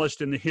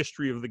analyst in the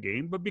history of the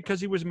game, but because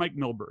he was Mike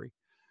Milbury,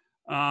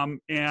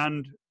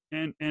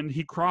 and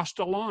he crossed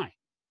a line.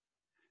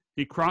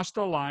 He crossed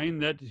a line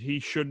that he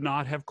should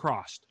not have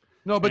crossed.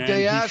 No, but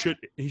they're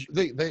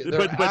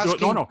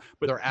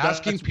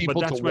asking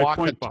people to walk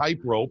a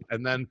tightrope,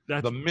 and then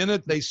the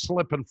minute they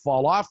slip and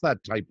fall off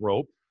that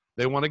tightrope,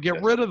 they want to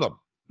get rid of them.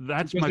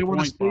 That's my point. They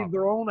want to save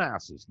their own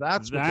asses.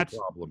 That's what the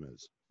problem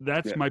is.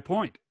 That's my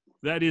point.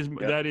 That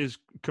is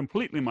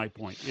completely my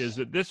point. Is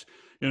that this,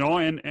 you know,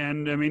 and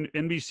I mean,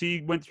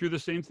 NBC went through the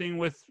same thing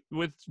with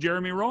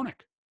Jeremy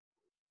Roenick.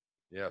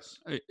 Yes.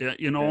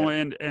 You know,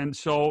 and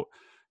so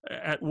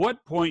at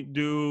what point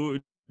does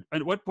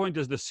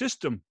the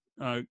system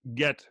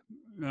get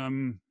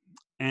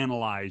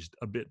analyzed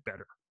a bit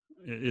better?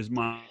 Is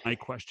my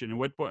question. And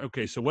what point?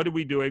 Okay, so what are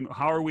we doing?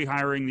 How are we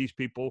hiring these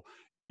people?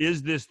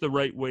 Is this the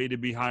right way to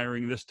be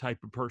hiring this type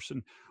of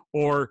person?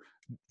 Or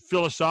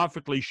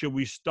philosophically, should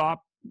we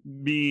stop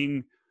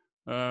being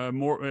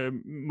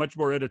much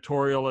more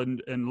editorial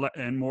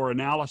and more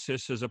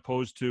analysis as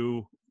opposed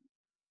to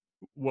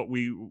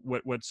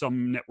what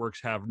some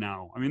networks have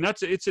now? I mean,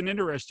 it's an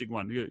interesting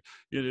one.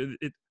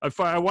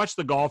 I watched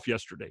the golf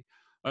yesterday,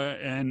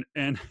 and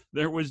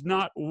there was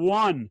not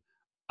 1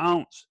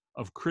 ounce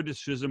of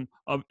criticism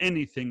of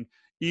anything,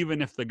 even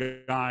if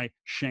the guy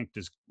shanked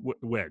his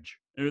wedge.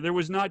 There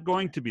was not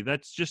going to be.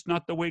 That's just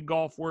not the way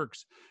golf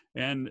works.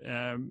 And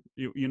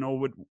you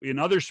know, in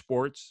other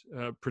sports,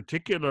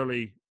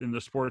 particularly in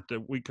the sport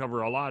that we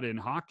cover a lot in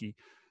hockey,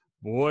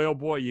 boy, oh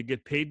boy, you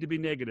get paid to be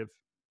negative.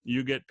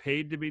 You get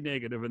paid to be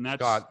negative, and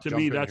that's, Scott, to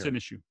me, that's here. an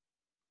issue.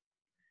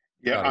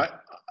 Yeah,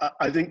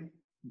 I think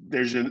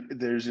there's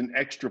an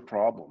extra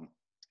problem,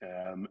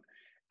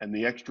 and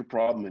the extra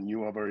problem, and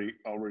you have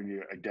already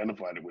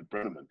identified it with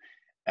Brenneman.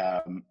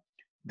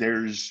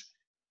 There's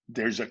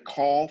a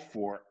call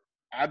for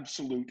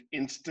absolute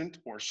instant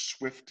or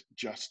swift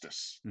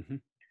justice,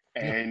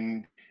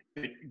 and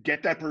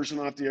get that person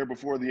off the air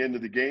before the end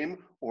of the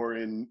game, or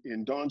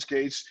in Don's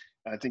case,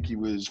 I think he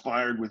was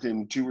fired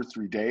within 2 or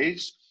 3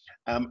 days.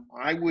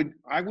 I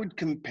would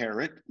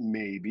compare it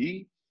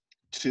maybe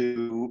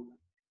to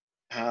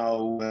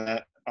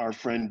how our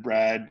friend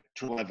Brad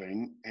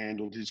Treleving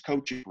handled his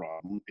coaching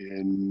problem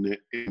in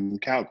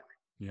Calgary,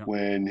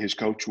 when his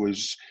coach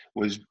was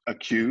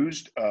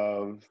accused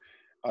of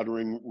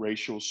uttering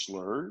racial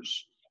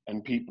slurs,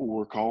 and people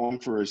were calling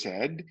for his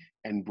head,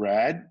 and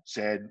Brad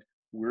said,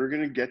 "We're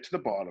going to get to the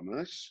bottom of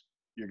this.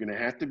 You're going to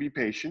have to be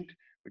patient,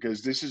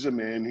 because this is a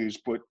man who's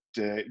put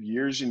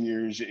years and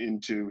years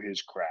into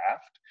his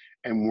craft,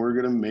 and we're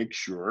going to make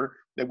sure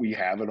that we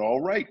have it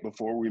all right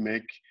before we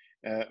make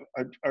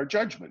our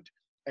judgment."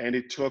 And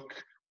it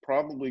took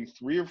probably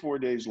 3 or 4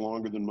 days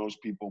longer than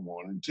most people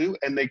wanted to,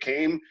 and they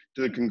came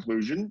to the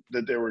conclusion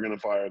that they were going to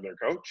fire their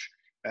coach,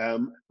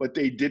 but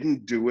they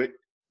didn't do it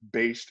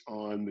based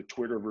on the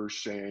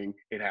Twitterverse saying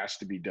it has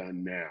to be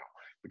done now,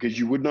 because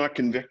you would not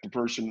convict a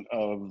person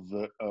of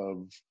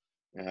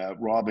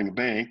robbing a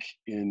bank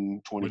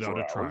in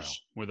 24 hours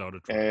without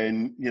a trial.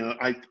 And you know,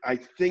 I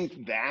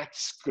think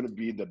that's going to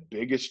be the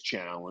biggest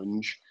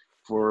challenge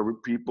for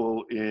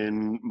people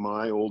in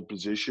my old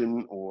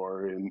position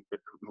or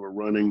who are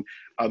running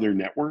other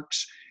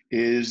networks,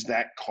 is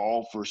that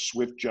call for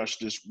swift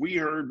justice. We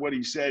heard what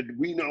he said,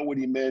 we know what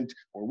he meant,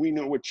 or we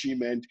know what she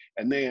meant,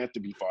 and they have to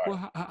be fired.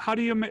 Well, how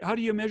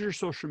do you measure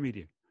social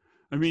media?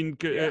 I mean,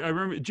 I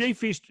remember Jay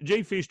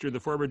Feaster, the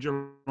former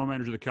general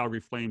manager of the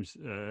Calgary Flames,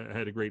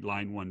 had a great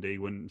line one day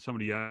when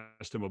somebody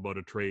asked him about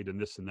a trade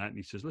and this and that, and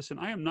he says, "Listen,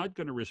 I am not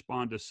going to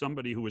respond to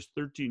somebody who was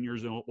 13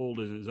 years old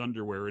in his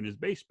underwear in his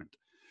basement."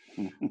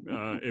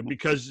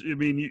 Because, I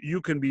mean, you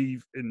can be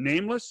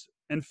nameless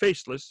and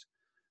faceless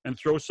and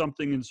throw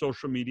something in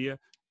social media,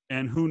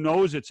 and who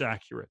knows it's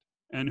accurate,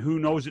 and who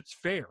knows it's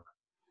fair,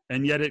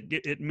 and yet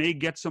it may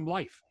get some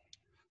life.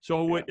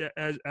 So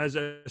as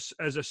a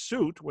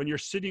suit, when you're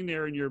sitting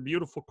there in your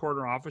beautiful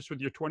corner office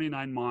with your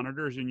 29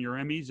 monitors and your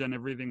Emmys and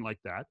everything like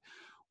that,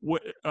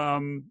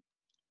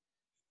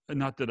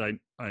 not that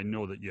I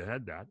know that you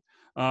had that,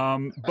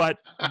 but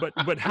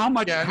how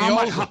much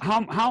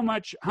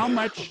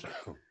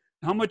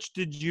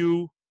did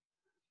you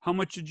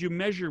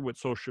measure what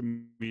social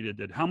media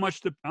did? How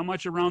much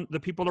around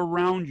the people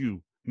around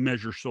you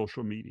measure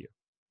social media?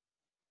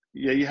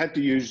 Yeah, you have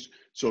to use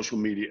social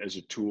media as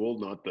a tool,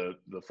 not the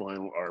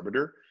final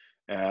arbiter.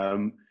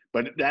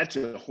 But that's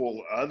a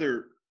whole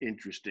other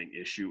interesting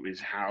issue, is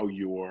how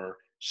your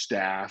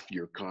staff,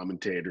 your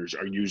commentators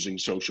are using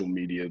social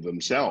media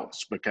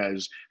themselves.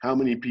 Because how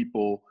many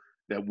people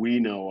that we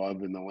know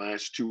of in the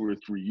last 2 or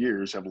 3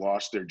 years have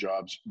lost their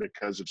jobs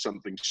because of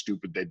something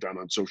stupid they've done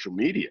on social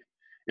media?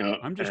 You know,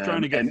 I'm just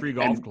trying to get free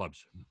golf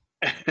clubs.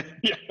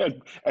 Yeah,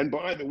 and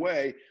by the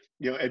way,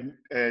 you know,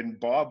 and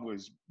Bob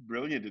was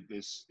brilliant at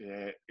this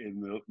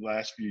in the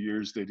last few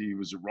years that he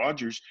was at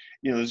Rogers.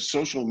 You know,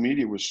 social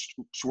media was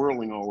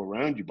swirling all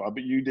around you, Bob,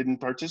 but you didn't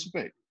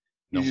participate.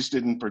 You just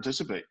didn't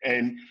participate.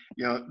 And,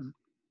 you know,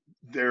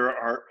 there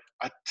are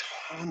a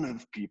ton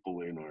of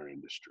people in our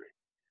industry,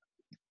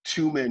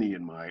 too many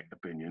in my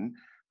opinion,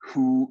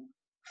 who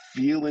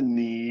feel a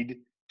need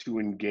to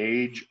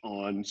engage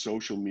on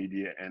social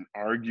media and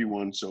argue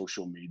on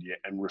social media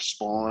and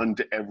respond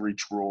to every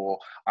troll.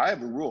 I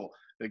have a rule.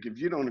 Like, if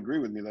you don't agree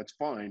with me, that's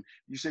fine.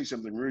 You say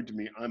something rude to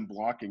me, I'm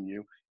blocking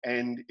you.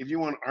 And if you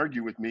want to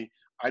argue with me,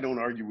 I don't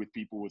argue with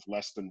people with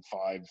less than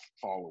 5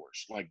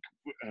 followers. Like,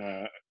 you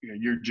know,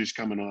 you're just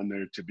coming on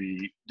there to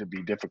be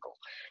difficult.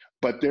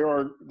 But there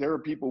are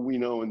people we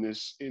know in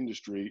this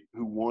industry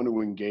who want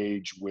to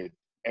engage with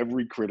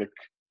every critic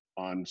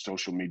on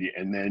social media,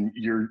 and then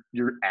you're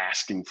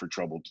asking for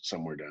trouble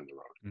somewhere down the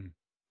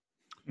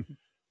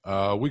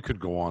road. We could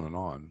go on,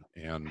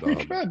 and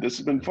this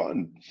has been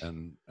fun,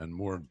 and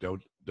more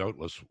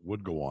doubtless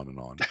would go on and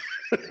on.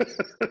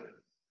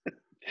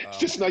 It's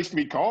just nice to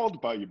be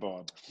called by you,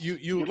 Bob.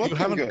 You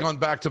haven't gone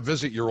back to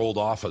visit your old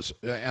office,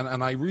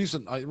 and the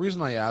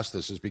reason I ask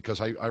this is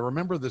because I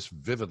remember this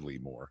vividly,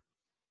 Moore.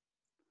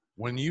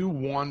 When you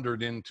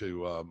wandered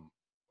into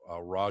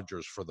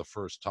Rogers for the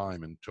first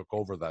time and took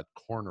over that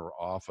corner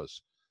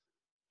office,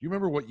 do you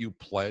remember what you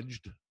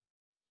pledged?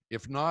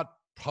 If not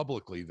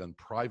publicly, then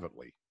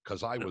privately,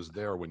 because I was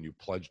there when you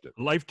pledged it.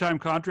 Lifetime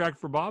contract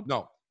for Bob?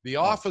 No, the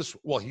office.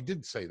 Well, he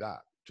did say that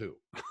too.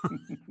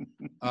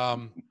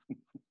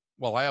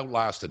 Well, I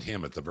outlasted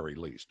him at the very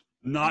least.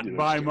 Not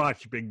by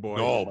much, big boy.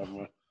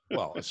 No.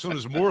 Well, as soon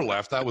as Moore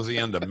left, that was the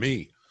end of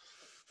me.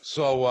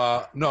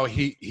 So no,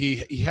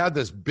 he had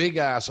this big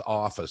ass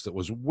office that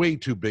was way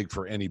too big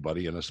for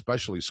anybody, and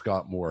especially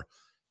Scott Moore,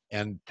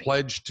 and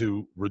pledged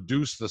to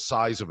reduce the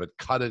size of it,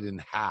 cut it in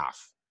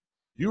half.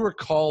 Do you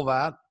recall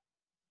that?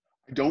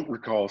 I don't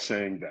recall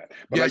saying that,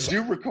 but yes, I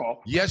do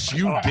recall. Yes,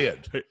 you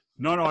did.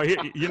 No.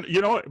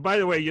 You know. By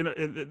the way, you know,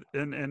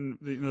 and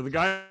you know, the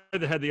guy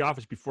that had the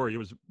office before you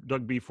was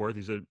Doug Beforth.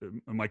 He's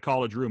my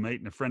college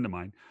roommate and a friend of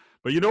mine.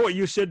 But you know what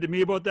you said to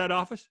me about that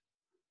office?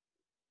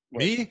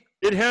 Me?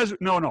 It has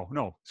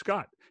no,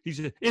 Scott. He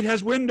said it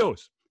has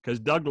windows because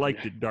Doug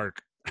liked it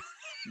dark.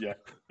 Yeah.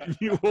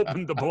 You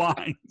opened the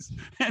blinds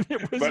and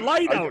it was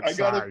light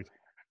outside.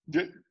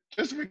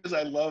 Just because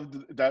I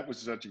loved that was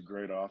such a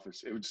great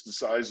office. It was the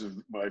size of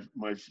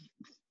my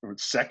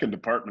second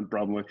apartment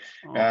probably.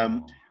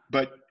 Oh.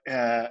 But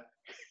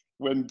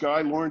when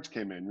Guy Lawrence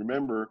came in,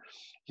 remember,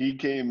 he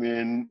came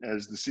in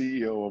as the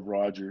CEO of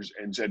Rogers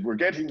and said, we're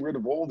getting rid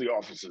of all the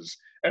offices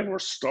and we're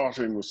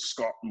starting with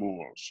Scott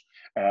Moore's.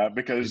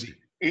 Because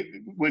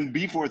when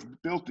Beforth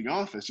built the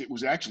office, it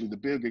was actually the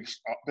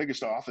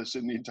biggest office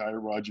in the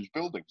entire Rogers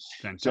building.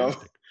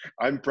 Fantastic. So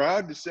I'm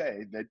proud to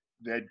say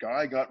that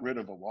Guy got rid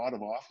of a lot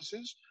of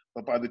offices,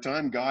 but by the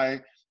time Guy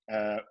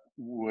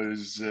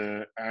was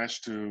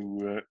asked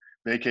to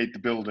vacate the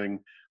building,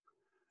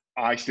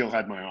 I still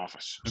had my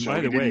office. And so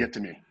it didn't get to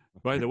me.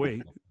 By the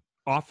way,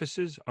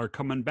 offices are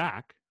coming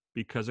back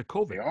because of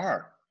COVID. They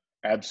are.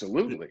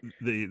 Absolutely.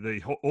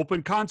 The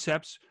open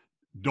concepts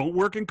don't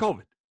work in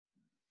COVID.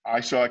 I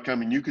saw it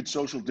coming. You could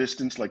social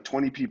distance like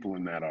 20 people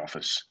in that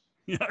office.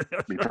 Yeah,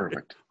 that's be right.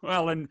 Perfect.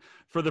 Well, and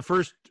for the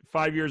first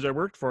 5 years I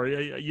worked for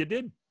you, you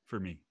did for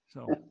me.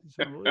 So it's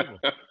unbelievable.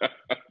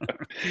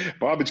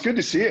 Bob, it's good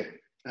to see you.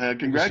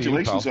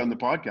 Congratulations on the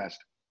podcast.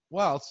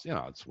 Well,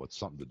 it's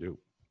something to do.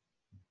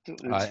 And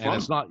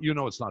it's not,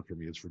 it's not for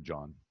me. It's for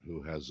John,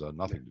 who has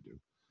nothing to do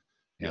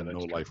and no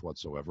life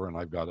whatsoever. And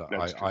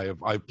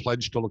I've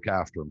pledged to look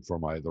after him for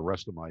the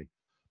rest of my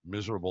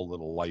miserable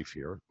little life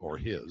here, or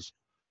his.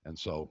 And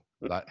so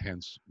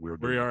hence we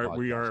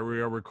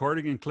are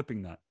recording and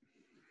clipping that.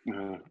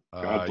 You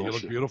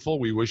look beautiful.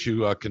 We wish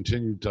you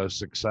continued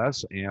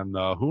success, and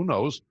who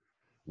knows,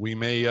 we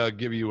may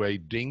give you a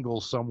dingle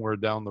somewhere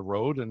down the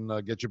road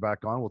and get you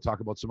back on. We'll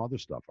talk about some other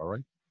stuff. All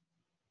right.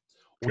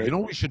 Well, you know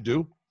what we should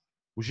do?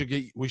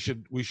 We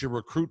should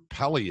recruit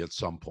Pelly at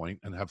some point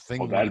and have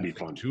things that'd be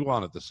fun. Two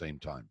on at the same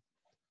time.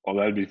 Oh,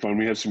 that'd be fun.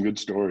 We have some good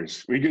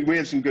stories. We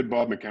have some good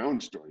Bob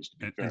McCown stories.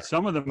 And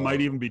some of them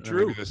might even be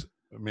true.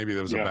 Maybe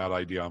there was a bad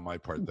idea on my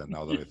part then,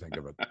 now that I think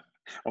of it.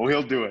 Oh,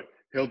 he'll do it.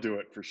 He'll do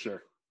it for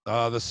sure.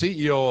 The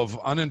CEO of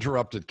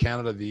Uninterrupted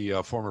Canada,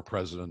 the former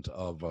president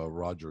of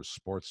Rogers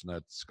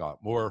Sportsnet, Scott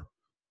Moore.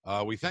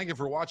 We thank you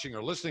for watching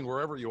or listening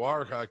wherever you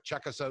are.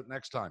 Check us out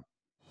next time.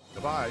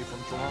 Goodbye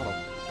from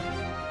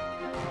Toronto.